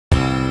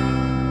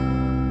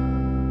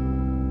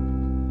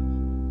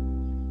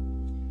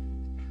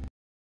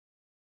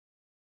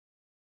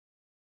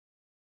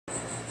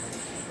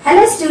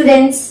Hello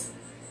students,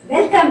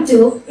 welcome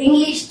to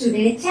English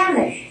Today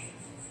channel.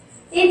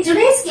 In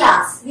today's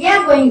class, we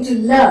are going to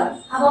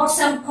learn about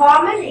some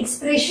common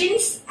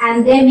expressions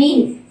and their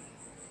meaning.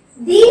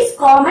 These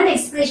common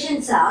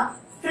expressions are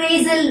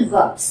phrasal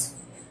verbs.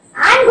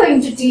 I am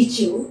going to teach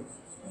you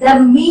the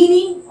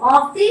meaning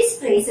of these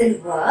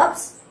phrasal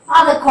verbs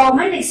or the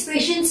common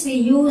expressions we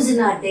use in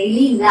our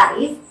daily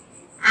life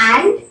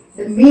and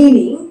the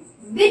meaning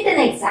with an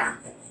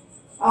example.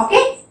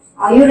 Okay?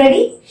 Are you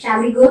ready? Shall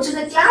we go to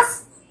the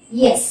class?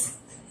 Yes.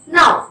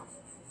 Now,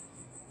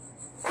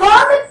 for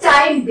the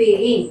time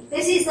being,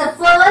 this is the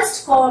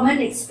first common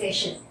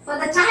expression. For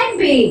the time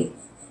being,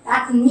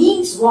 that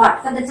means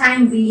what? For the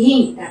time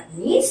being, that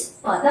means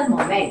for the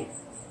moment.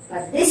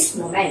 For this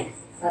moment,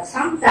 for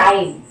some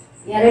time.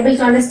 You are able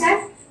to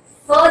understand?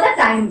 For the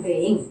time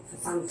being, for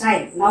some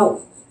time.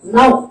 Now,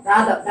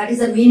 rather, that is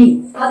the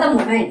meaning. For the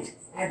moment,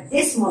 at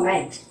this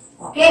moment.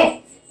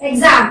 Okay?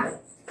 Example.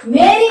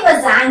 Mary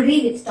was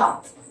angry with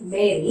Tom.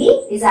 Mary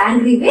is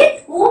angry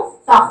with whom?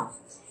 Tom.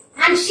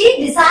 And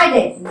she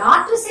decided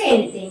not to say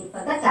anything for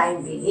the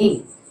time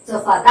being. So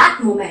for that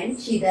moment,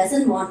 she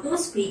doesn't want to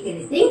speak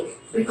anything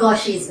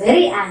because she is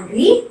very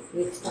angry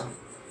with Tom.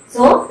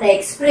 So the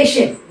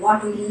expression,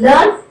 what we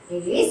learn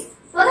is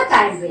for the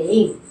time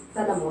being,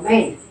 for the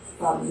moment,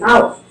 for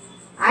now.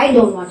 I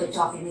don't want to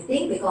talk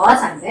anything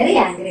because I am very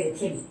angry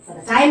with him. For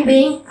the time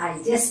being,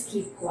 I'll just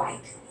keep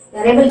quiet. You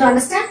are able to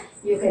understand?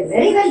 You can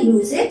very well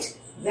use it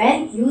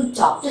when you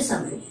talk to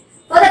somebody.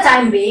 For the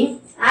time being,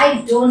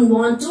 I don't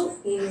want to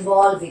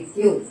involve with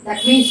you.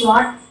 That means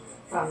what?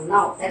 From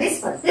now. That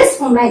is for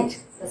this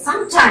moment. For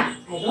some time,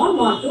 I don't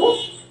want to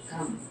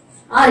come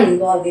or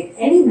involve with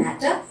any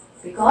matter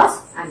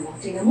because I am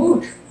not in a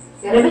mood.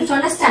 You are able to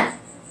understand?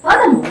 For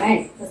the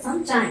moment, for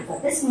some time, for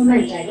this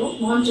moment, I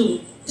don't want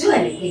to do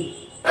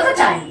anything. For the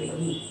time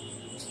being.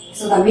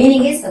 So the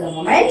meaning is for the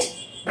moment,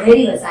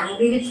 Mary was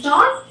angry with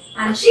Tom.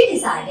 And she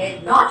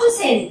decided not to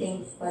say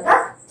anything for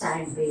the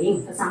time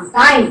being, for some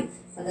time,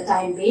 for the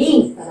time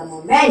being, for the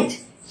moment.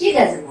 She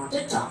doesn't want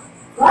to talk.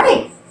 Got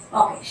it?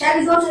 Okay, shall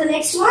we go to the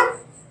next one?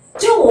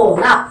 To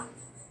own up.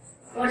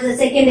 What is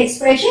the second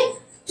expression?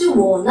 To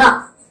own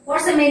up.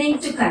 What's the meaning?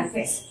 To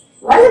confess.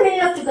 What is the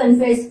meaning of to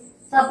confess?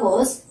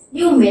 Suppose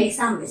you make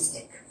some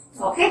mistake.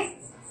 Okay?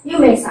 You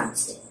make some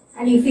mistake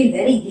and you feel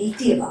very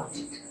guilty about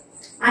it.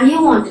 And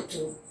you wanted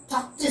to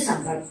talk to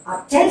someone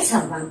or tell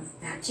someone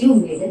that you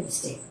made a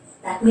mistake.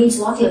 That means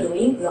what you're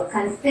doing, you're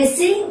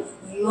confessing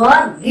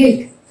your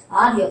guilt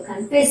or you're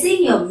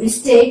confessing your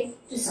mistake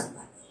to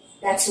someone.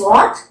 That's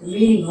what the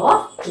meaning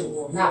of to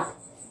own up.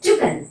 To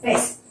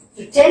confess,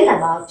 to tell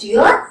about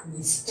your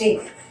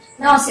mistake.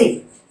 Now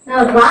see,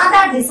 now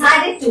Radha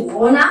decided to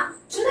own up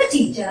to the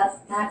teacher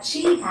that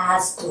she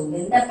has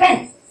stolen the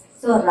pen.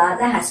 So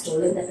Radha has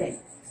stolen the pen.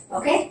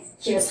 Okay,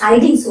 she was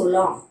hiding so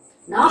long.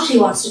 Now she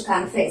wants to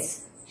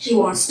confess. She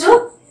wants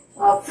to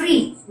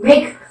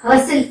make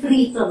herself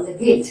free from the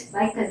guilt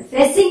by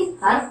confessing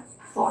her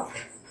fault.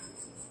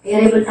 You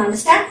are able to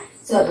understand?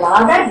 So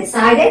Radha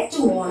decided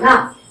to own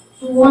up.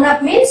 To own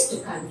up means to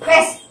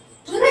confess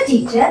to the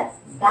teacher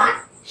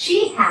that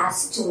she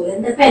has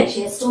stolen the pen.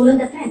 She has stolen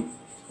the pen.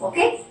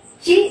 Okay?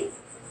 She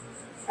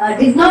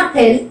did not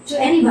tell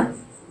to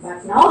anyone.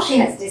 But now she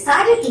has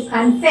decided to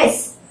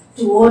confess,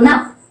 to own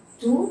up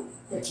to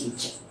the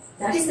teacher.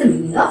 That is the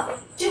meaning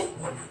of to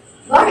own up.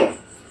 Got it?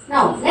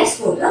 Now, let's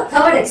go to the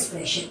third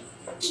expression.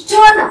 To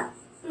turn up.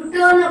 To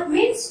turn up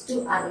means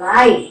to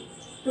arrive.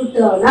 To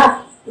turn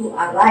up, to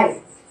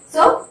arrive.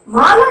 So,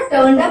 Mala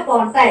turned up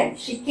on time.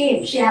 She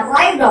came. She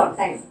arrived on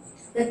time.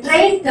 The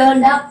train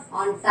turned up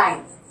on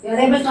time. You are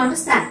able to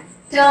understand?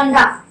 Turned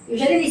up.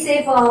 Usually we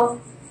say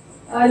for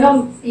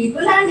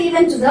people and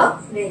even to the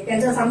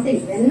vehicles or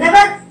something.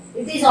 Whenever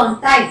it is on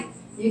time,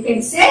 you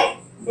can say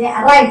they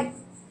arrived.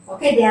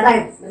 Okay, they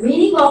arrived. The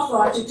meaning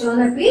of to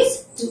turn up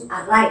is to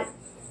arrive.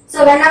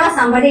 So whenever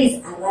somebody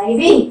is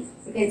arriving,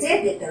 you can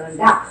say they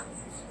turned up.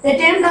 They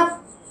turned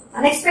up.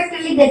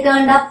 Unexpectedly they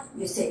turned up,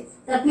 you say.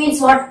 That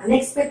means what?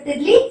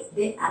 Unexpectedly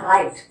they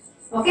arrived.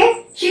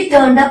 Okay? She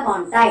turned up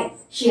on time.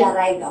 She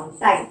arrived on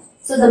time.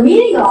 So the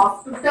meaning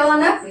of to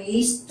turn up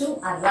is to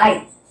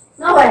arrive.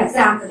 Now one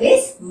example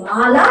is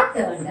Mala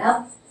turned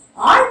up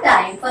on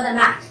time for the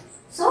match.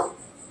 So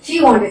she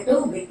wanted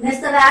to witness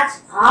the match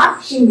or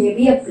she may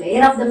be a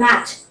player of the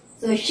match.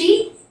 So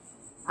she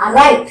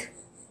arrived.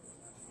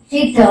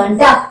 She turned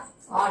up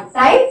on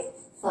time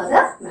for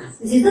the match.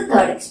 This is the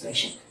third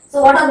expression.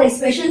 So what are the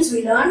expressions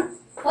we learned?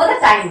 For the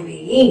time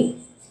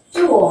being,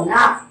 to own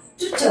up,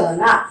 to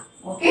turn up.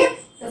 Okay.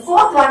 The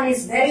fourth one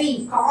is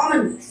very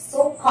common.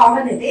 So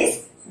common it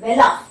is well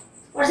off.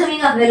 What's the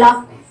meaning of well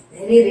off?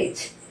 Very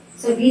rich.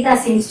 So Geeta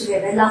seems to be a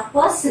well off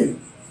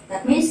person.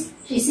 That means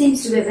she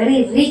seems to be a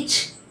very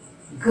rich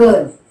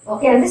girl.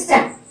 Okay,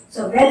 understand?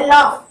 So well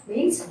off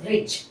means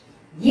rich.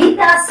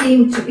 Geeta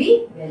seemed to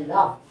be well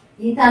off.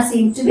 Geeta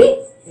seemed to be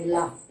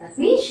well off. That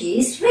means she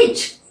is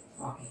rich.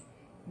 Okay.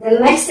 The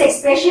next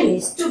expression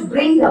is to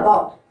bring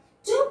about.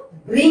 To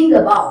bring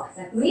about.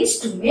 That means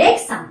to make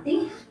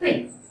something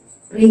happen.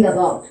 Bring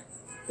about.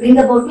 Bring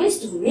about means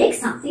to make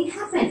something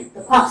happen,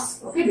 the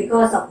cause. Okay,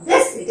 because of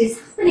this it is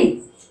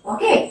happening.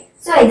 Okay,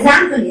 so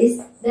example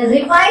is the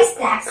revised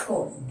tax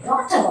code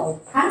brought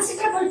about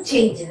considerable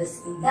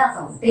changes in the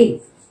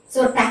accounting.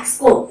 So tax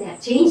code, they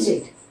have changed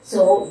it.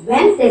 So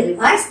when they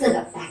revised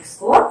the tax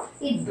code,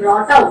 it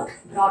brought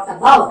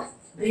about,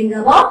 bring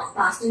about,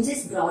 past tense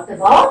is brought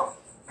about,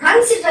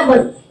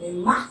 considerable,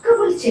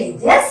 remarkable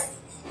changes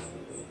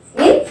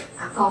in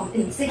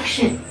accounting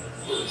section.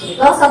 So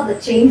because of the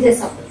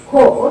changes of the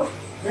code,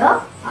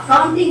 the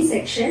accounting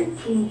section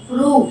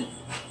improved.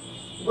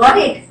 Got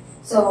it?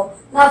 So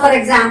now for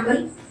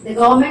example, the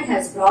government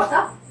has brought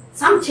up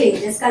some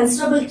changes,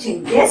 considerable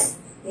changes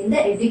in the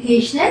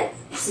educational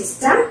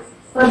system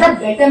for the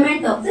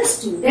betterment of the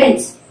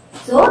students.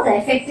 So the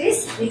effect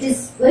is, it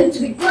is going to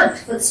be good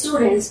for the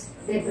students.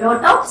 They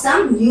brought up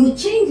some new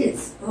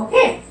changes.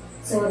 Okay.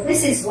 So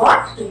this is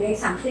what, to make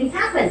something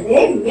happen.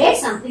 They made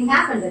something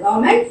happen. The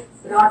government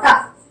brought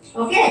up.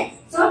 Okay.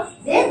 So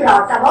they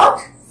brought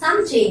about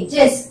some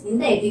changes in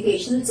the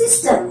educational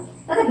system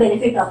for the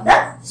benefit of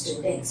the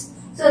students.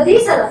 So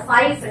these are the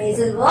 5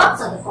 phrasal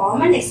verbs or the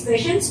common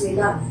expressions we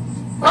learn.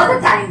 For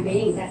the time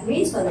being, that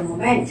means for the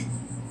moment,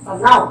 for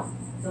now.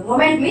 The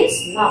moment means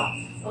now.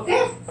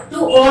 Okay. To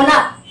own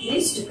up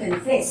means to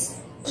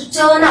confess. To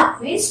turn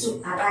up means to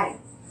arrive.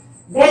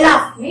 Well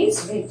up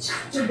means reach.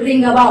 To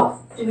bring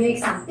about, to make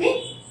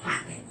something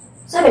happen.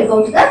 So we'll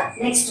go to the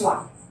next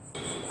one.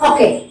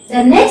 Okay.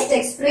 The next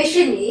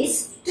expression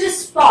is to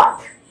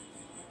spot.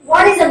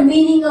 What is the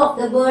meaning of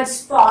the word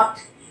spot?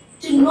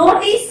 To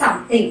notice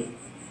something.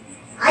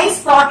 I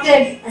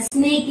spotted a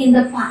snake in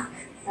the park.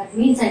 That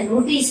means I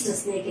noticed a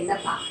snake in the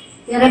park.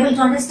 You are able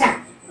to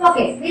understand?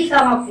 Okay, we'll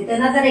come up with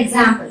another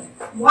example.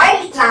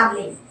 While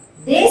traveling,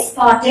 they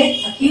spotted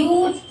a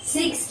huge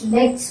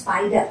 6-legged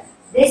spider.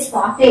 They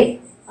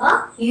spotted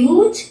a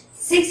huge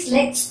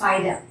 6-legged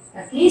spider.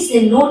 That means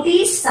they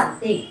noticed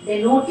something.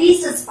 They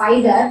noticed a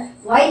spider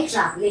while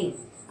traveling.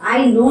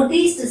 I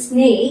noticed a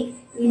snake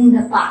in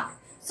the park.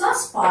 So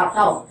spot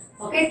out.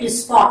 Okay, to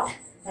spot.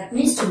 That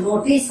means to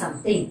notice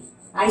something.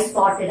 I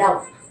spotted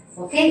out.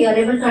 Okay, you are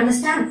able to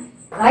understand?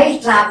 While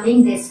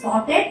traveling, they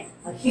spotted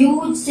a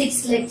huge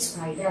 6-legged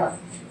spider.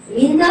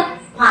 In the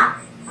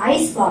park,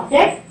 I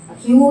spotted a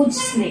huge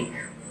snake.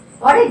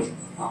 Got it?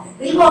 Okay.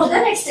 We'll go to the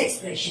next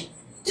expression.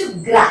 To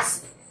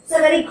grasp. It's a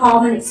very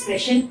common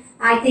expression.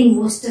 I think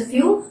most of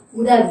you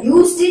would have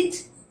used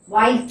it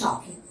while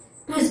talking.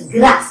 To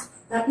grasp.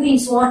 That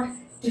means what?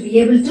 To be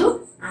able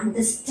to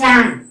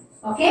understand.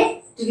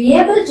 Okay? To be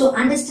able to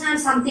understand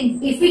something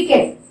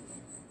difficult.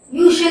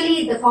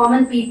 Usually the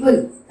common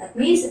people, that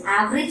means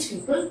average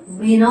people,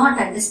 may not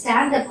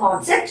understand the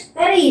concept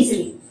very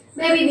easily.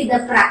 Maybe with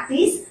the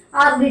practice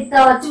or with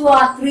 2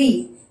 or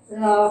 3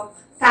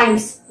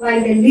 times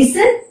while they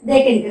listen,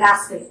 they can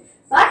grasp it.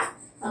 But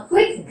a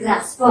quick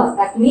grasper,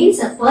 that means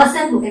a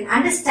person who can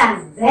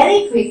understand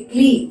very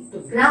quickly, to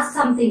grasp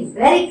something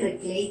very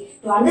quickly,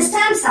 to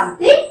understand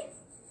something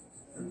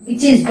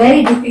which is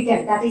very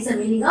difficult. That is the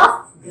meaning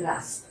of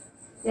grasp.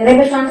 You are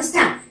able to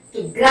understand?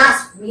 To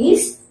grasp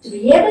means to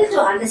be able to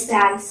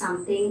understand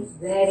something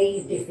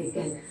very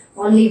difficult.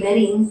 Only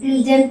very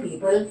intelligent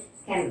people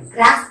can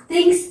grasp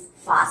things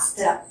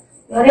faster.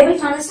 You are able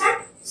to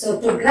understand?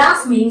 So to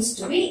grasp means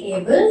to be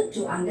able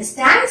to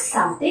understand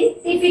something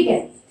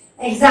difficult.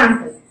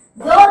 Example,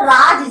 though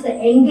Raj is the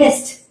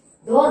youngest,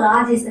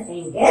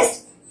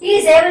 he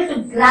is able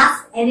to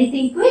grasp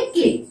anything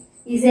quickly.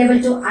 He is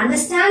able to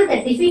understand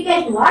the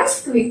difficult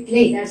ones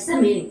quickly. That's the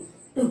meaning.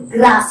 To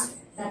grasp.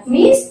 That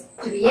means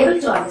to be able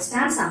to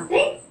understand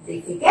something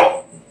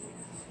difficult.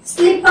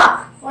 Slip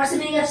up. What's the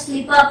meaning of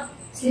slip up?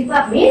 Slip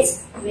up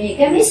means make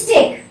a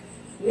mistake.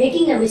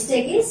 Making a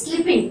mistake is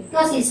slipping,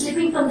 because he is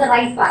slipping from the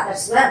right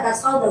path.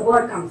 That's how the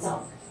word comes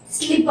out.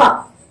 Slip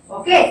up.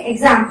 Okay.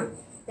 Example.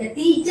 The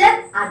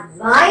teacher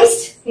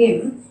advised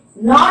him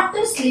not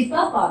to slip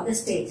up on the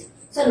stage.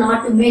 So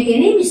not to make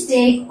any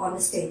mistake on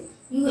the stage.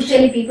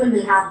 Usually people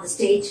will have the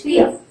stage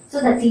fear. So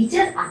the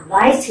teacher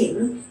advised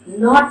him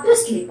not to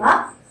slip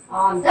up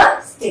on the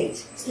stage.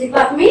 Slip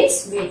up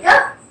means make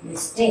a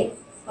mistake.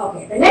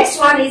 Okay. The next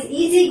one is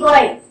easy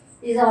going.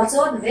 Is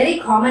also a very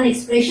common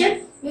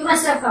expression. You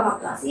must have come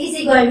across.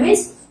 Easy going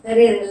means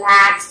very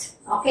relaxed.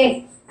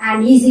 Okay.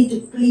 And easy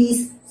to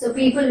please. So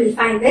people will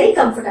find very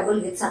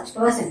comfortable with such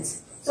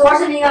persons. So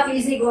what's the meaning of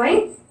easy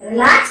going?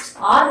 Relaxed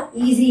or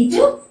easy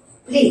to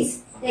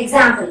please.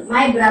 Example,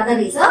 my brother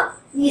is a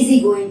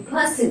easygoing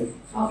person.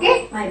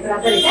 Okay, my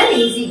brother is an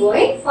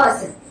easygoing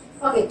person.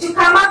 Okay, to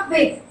come up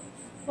with.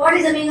 What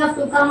is the meaning of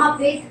to come up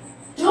with?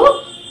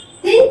 To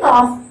think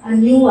of a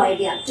new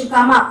idea. To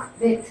come up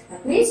with.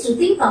 That means to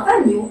think of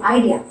a new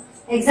idea.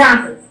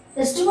 Example,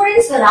 the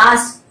students were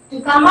asked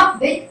to come up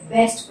with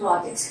best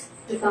projects.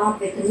 To come up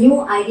with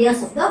new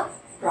ideas of the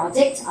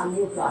projects or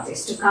new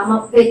projects. To come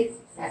up with.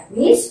 That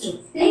means to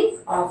think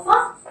of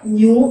a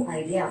new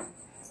idea.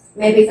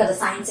 Maybe for the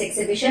science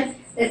exhibition,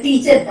 the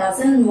teacher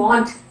doesn't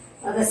want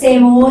the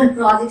same old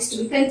projects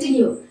to be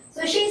continued.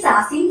 So she is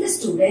asking the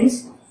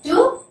students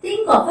to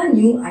think of a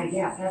new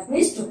idea. That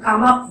means to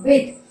come up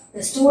with.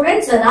 The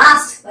students were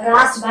asked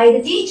by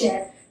the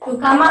teacher to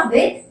come up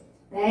with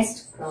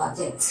best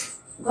projects.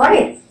 Got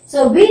it?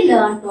 So we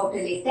learned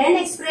totally 10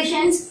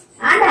 expressions,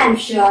 and I am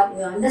sure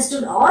you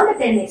understood all the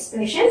 10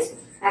 expressions.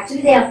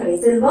 Actually they are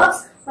phrasal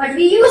verbs, but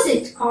we use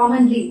it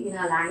commonly in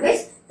our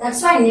language.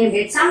 That's why I named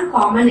it some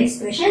common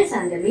expressions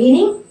and the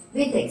meaning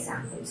with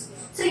examples.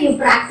 So you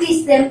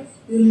practice them,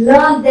 you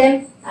learn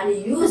them, and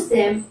you use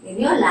them in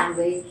your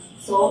language.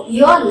 So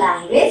your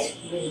language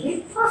will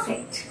be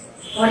perfect.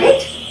 Got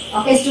it?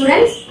 Okay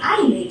students,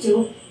 I'll meet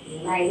you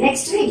in my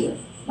next video.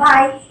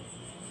 Bye.